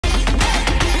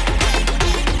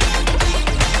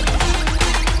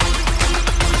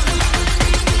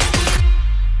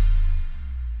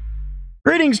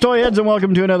Greetings, toy heads, and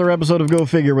welcome to another episode of Go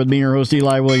Figure with me, your host,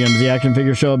 Eli Williams, the action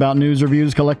figure show about news,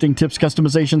 reviews, collecting, tips,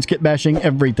 customizations, kit bashing,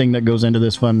 everything that goes into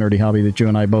this fun, nerdy hobby that you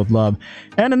and I both love.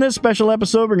 And in this special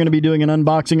episode, we're going to be doing an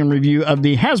unboxing and review of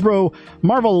the Hasbro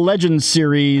Marvel Legends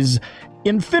series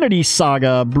Infinity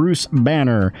Saga Bruce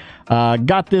Banner.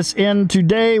 Got this in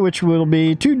today, which will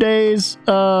be 2 days,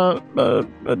 a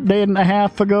day and a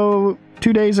half ago,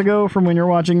 2 days ago from when you're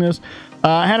watching this.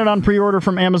 Had it on pre-order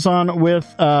from Amazon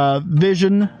with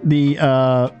Vision,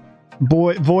 the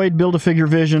Void Build-A-Figure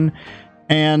Vision,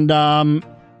 and I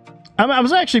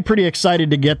was actually pretty excited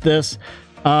to get this,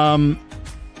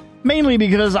 mainly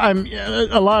because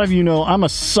a lot of you know I'm a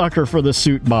sucker for the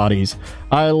suit bodies.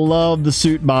 I love the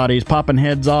suit bodies, popping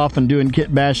heads off and doing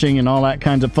kit bashing and all that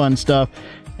kinds of fun stuff.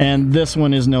 And this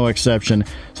one is no exception.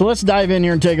 So let's dive in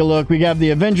here and take a look. We got the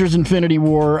Avengers Infinity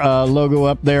War logo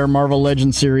up there, Marvel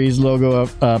Legends series logo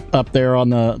up there on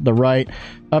the right.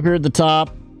 Up here at the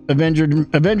top,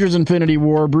 Avengers Infinity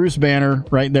War, Bruce Banner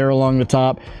right there along the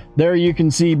top. There you can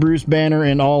see Bruce Banner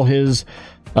in all his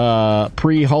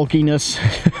pre-hulkiness,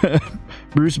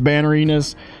 Bruce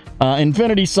Banneriness.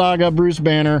 Infinity Saga, Bruce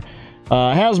Banner.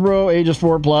 Hasbro, ages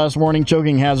 4+, warning,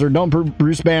 choking hazard. Don't put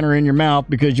Bruce Banner in your mouth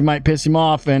because you might piss him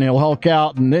off and he'll hulk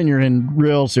out and then you're in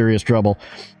real serious trouble.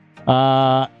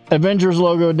 Avengers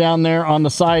logo down there on the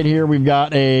side here. We've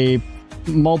got a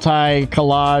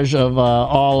multi-collage of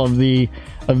all of the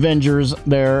Avengers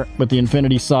there with the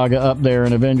Infinity Saga up there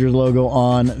and Avengers logo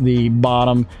on the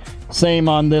bottom. Same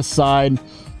on this side.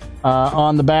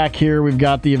 On the back here, we've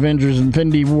got the Avengers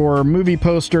Infinity War movie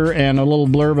poster and a little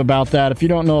blurb about that. If you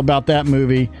don't know about that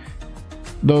movie,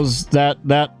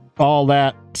 all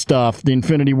that stuff, the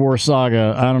Infinity War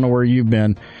saga, I don't know where you've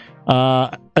been.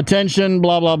 Attention,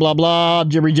 blah, blah, blah, blah,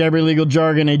 jibbery jabbery legal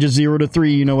jargon, ages 0 to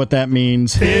 3, you know what that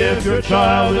means. If your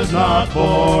child is not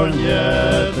born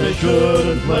yet, they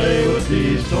shouldn't play with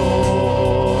these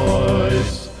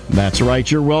toys. That's right,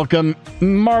 you're welcome.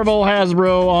 Marvel,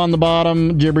 Hasbro on the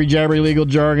bottom, jibbery jabbery legal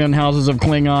jargon, Houses of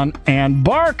Klingon, and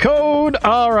barcode.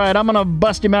 All right, I'm going to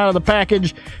bust him out of the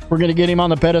package. We're going to get him on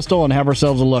the pedestal and have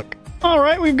ourselves a look. All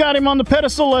right, we've got him on the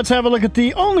pedestal. Let's have a look at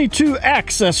the only 2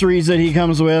 accessories that he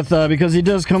comes with, because he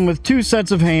does come with 2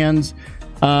 sets of hands.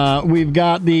 We've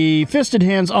got the fisted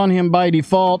hands on him by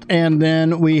default, and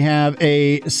then we have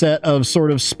a set of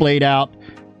sort of splayed out,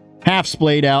 half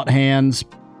splayed out hands.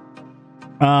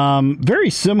 Very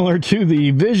similar to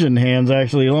the Vision hands,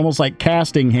 actually, almost like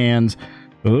casting hands.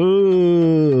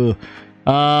 Ooh.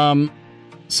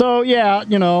 So yeah,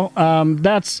 you know,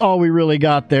 that's all we really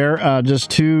got there.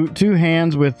 Just two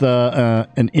hands with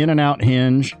an in and out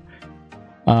hinge.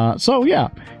 So yeah,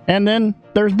 and then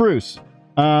there's Bruce.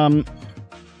 I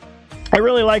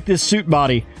really like this suit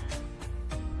body.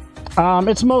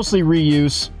 It's mostly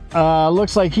reuse.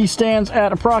 Looks like he stands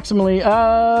at approximately 6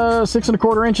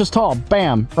 1/4 inches tall.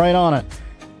 Bam, right on it.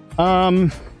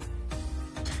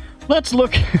 Let's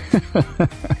look.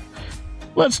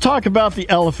 Let's talk about the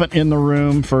elephant in the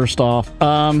room first off.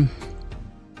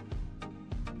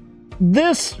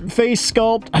 This face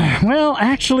sculpt, well,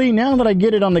 actually, now that I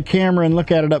get it on the camera and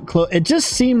look at it up close, it just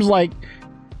seems like...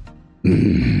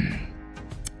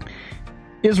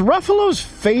 Is Ruffalo's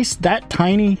face that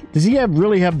tiny? Does he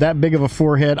really have that big of a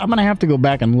forehead? I'm gonna have to go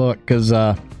back and look, because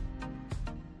I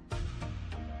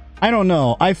don't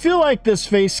know. I feel like this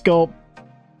face sculpt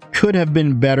could have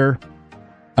been better.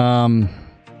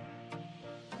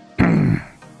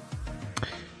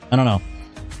 I don't know.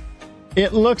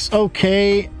 It looks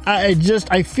okay. I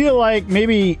feel like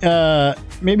maybe he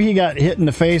got hit in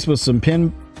the face with some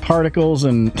pin particles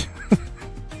and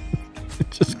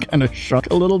it just kind of shrunk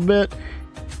a little bit.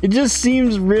 It just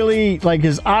seems really like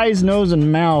his eyes, nose,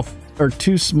 and mouth are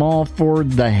too small for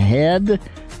the head.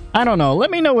 I don't know.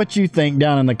 Let me know what you think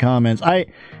down in the comments.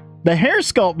 The hair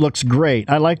sculpt looks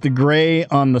great. I like the gray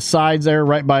on the sides there,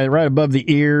 right above the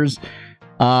ears.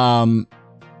 The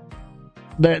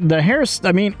hair,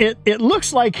 I mean, it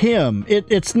looks like him.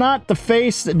 It's not the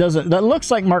face that looks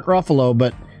like Mark Ruffalo,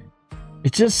 but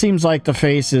it just seems like the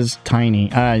face is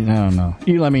tiny. I don't know.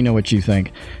 You let me know what you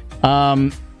think.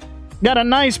 Got a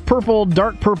nice purple,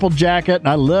 dark purple jacket.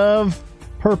 I love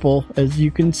purple, as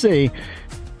you can see.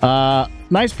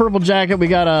 Nice purple jacket. We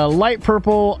got a light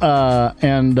purple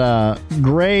and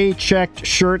gray checked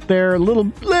shirt there. A little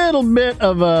bit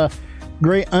of a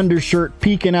gray undershirt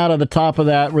peeking out of the top of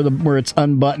that where it's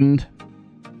unbuttoned.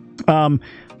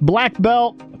 Black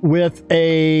belt with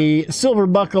a silver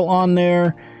buckle on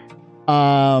there.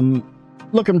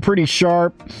 Looking pretty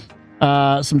sharp.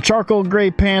 Some charcoal gray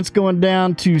pants going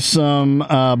down to some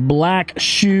black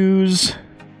shoes.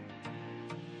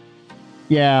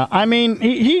 Yeah, I mean,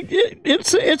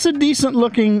 it's a decent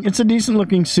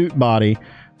looking suit body.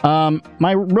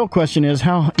 My real question is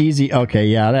how easy. Okay,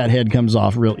 yeah, that head comes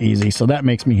off real easy, so that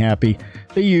makes me happy.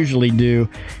 They usually do,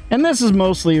 and this is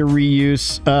mostly a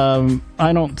reuse.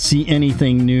 I don't see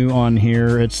anything new on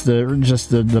here. It's just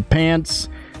the pants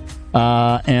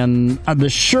and the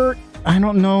shirt. I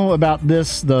don't know about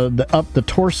this. The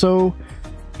torso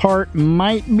part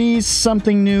might be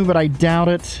something new, but I doubt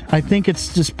it. I think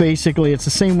it's just basically it's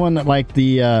the same one that like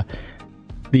the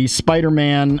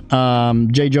Spider-Man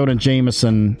J. Jonah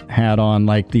Jameson had on,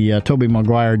 like the Tobey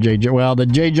Maguire the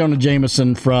J. Jonah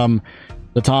Jameson from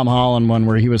the Tom Holland one,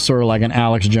 where he was sort of like an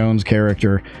Alex Jones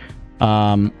character.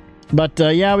 But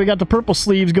yeah, we got the purple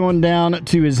sleeves going down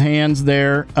to his hands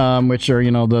there, which are, you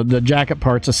know, the jacket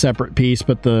part's a separate piece,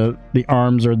 but the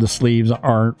arms or the sleeves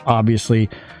are obviously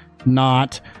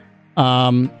not.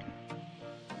 I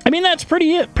mean, that's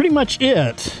pretty much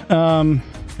it.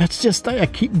 That's just, I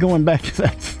keep going back to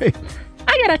that face.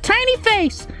 I got a tiny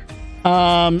face.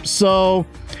 So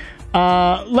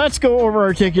let's go over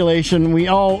articulation. We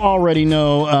all already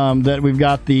know that we've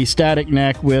got the static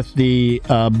neck with the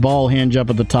ball hinge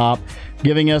up at the top,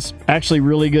 giving us actually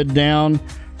really good down,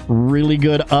 really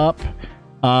good up,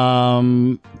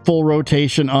 full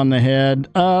rotation on the head,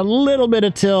 a little bit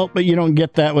of tilt, but you don't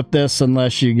get that with this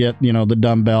unless you get, you know, the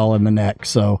dumbbell in the neck.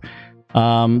 So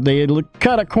they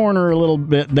cut a corner a little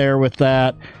bit there with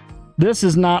that. This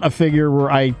is not a figure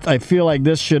where I feel like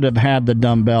this should have had the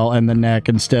dumbbell and the neck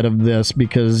instead of this,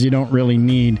 because you don't really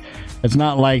need, it's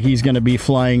not like he's going to be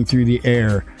flying through the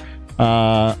air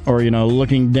or, you know,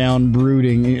 looking down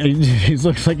brooding. He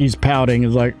looks like he's pouting.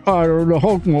 He's like, oh, the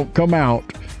Hulk won't come out.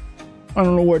 I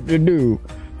don't know what to do.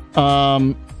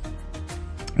 But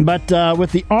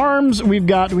with the arms, we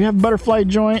have butterfly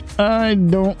joint. I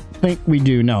don't think we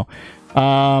do. No.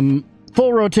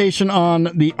 Full rotation on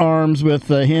the arms with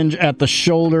the hinge at the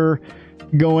shoulder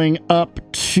going up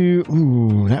to,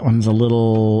 ooh, that one's a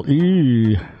little,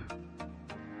 ew.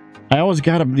 I always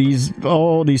got these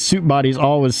suit bodies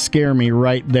always scare me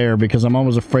right there, because I'm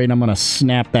always afraid I'm going to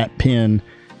snap that pin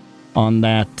on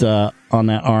that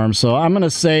arm. So I'm going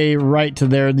to say right to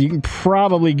there. You can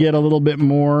probably get a little bit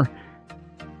more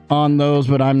on those,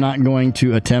 but I'm not going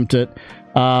to attempt it.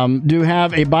 Do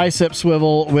have a bicep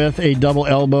swivel with a double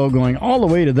elbow going all the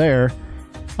way to there.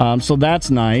 So that's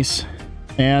nice.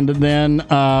 And then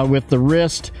with the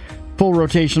wrist, full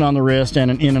rotation on the wrist and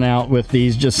an in and out with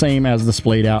these, just same as the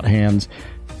splayed out hands.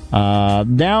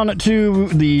 Down to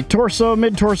the torso,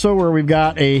 mid-torso, where we've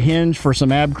got a hinge for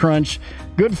some ab crunch.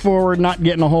 Good forward, not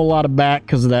getting a whole lot of back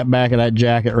because of that back of that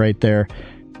jacket right there.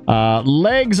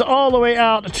 Legs all the way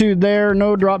out to there,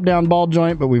 no drop down ball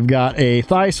joint, but we've got a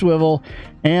thigh swivel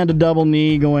and a double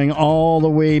knee going all the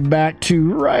way back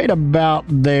to right about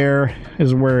there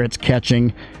is where it's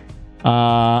catching.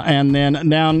 And then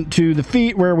down to the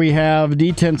feet, where we have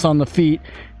detents on the feet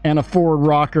and a forward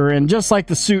rocker. And just like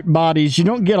the suit bodies, you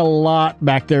don't get a lot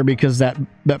back there because that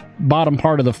bottom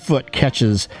part of the foot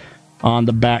catches on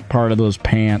the back part of those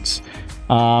pants.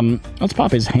 Let's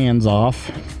pop his hands off.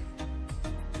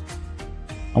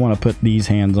 I want to put these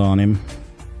hands on him.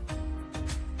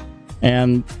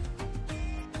 And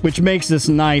which makes this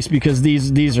nice because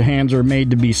these hands are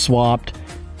made to be swapped.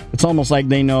 It's almost like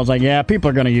they know, it's like, yeah, people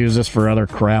are going to use this for other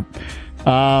crap.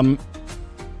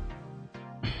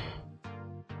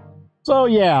 So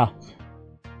yeah.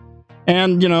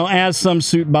 And, you know, as some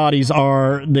suit bodies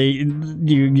are,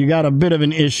 you got a bit of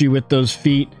an issue with those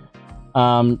feet.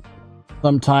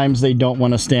 Sometimes they don't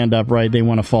want to stand upright. They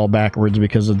want to fall backwards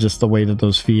because of just the way that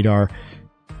those feet are.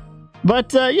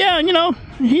 But, yeah, you know,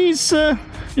 it's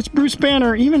Bruce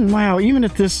Banner. Even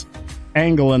at this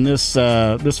angle and this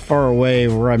far away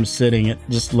where I'm sitting, it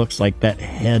just looks like that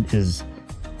head is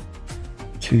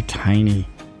too tiny.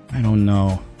 I don't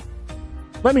know.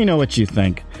 Let me know what you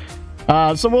think.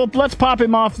 So let's pop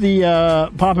him off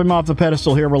the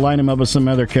pedestal here. We'll line him up with some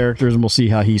other characters and we'll see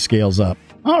how he scales up.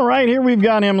 All right, here we've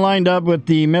got him lined up with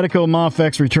the Medico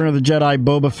Mafex Return of the Jedi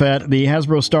Boba Fett, the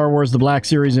Hasbro Star Wars The Black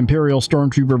Series Imperial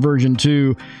Stormtrooper version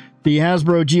 2, the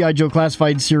Hasbro G.I. Joe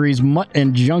Classified Series Mutt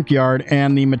and Junkyard,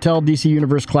 and the Mattel DC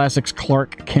Universe Classics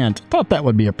Clark Kent. Thought that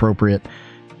would be appropriate.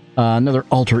 Another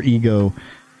alter ego.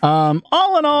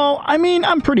 All in all, I mean,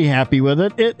 I'm pretty happy with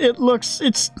it. It looks,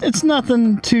 it's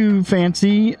nothing too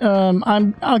fancy.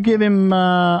 I'll give him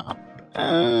a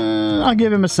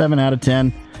 7 out of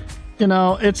 10. You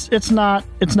know, it's not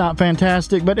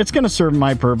fantastic, but it's going to serve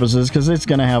my purposes because it's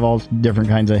going to have all different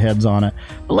kinds of heads on it.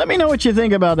 But let me know what you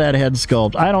think about that head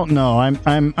sculpt. I don't know.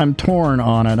 I'm torn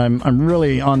on it. I'm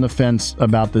really on the fence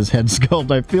about this head sculpt.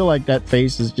 I feel like that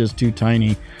face is just too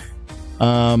tiny.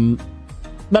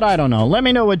 But I don't know. Let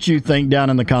me know what you think down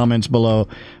in the comments below.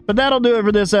 But that'll do it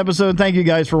for this episode. Thank you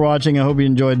guys for watching. I hope you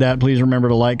enjoyed that. Please remember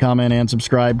to like, comment, and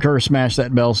subscribe. Smash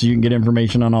that bell so you can get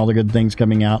information on all the good things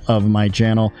coming out of my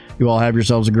channel. You all have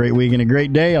yourselves a great week and a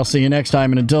great day. I'll see you next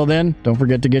time. And until then, don't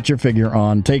forget to get your figure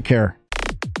on. Take care.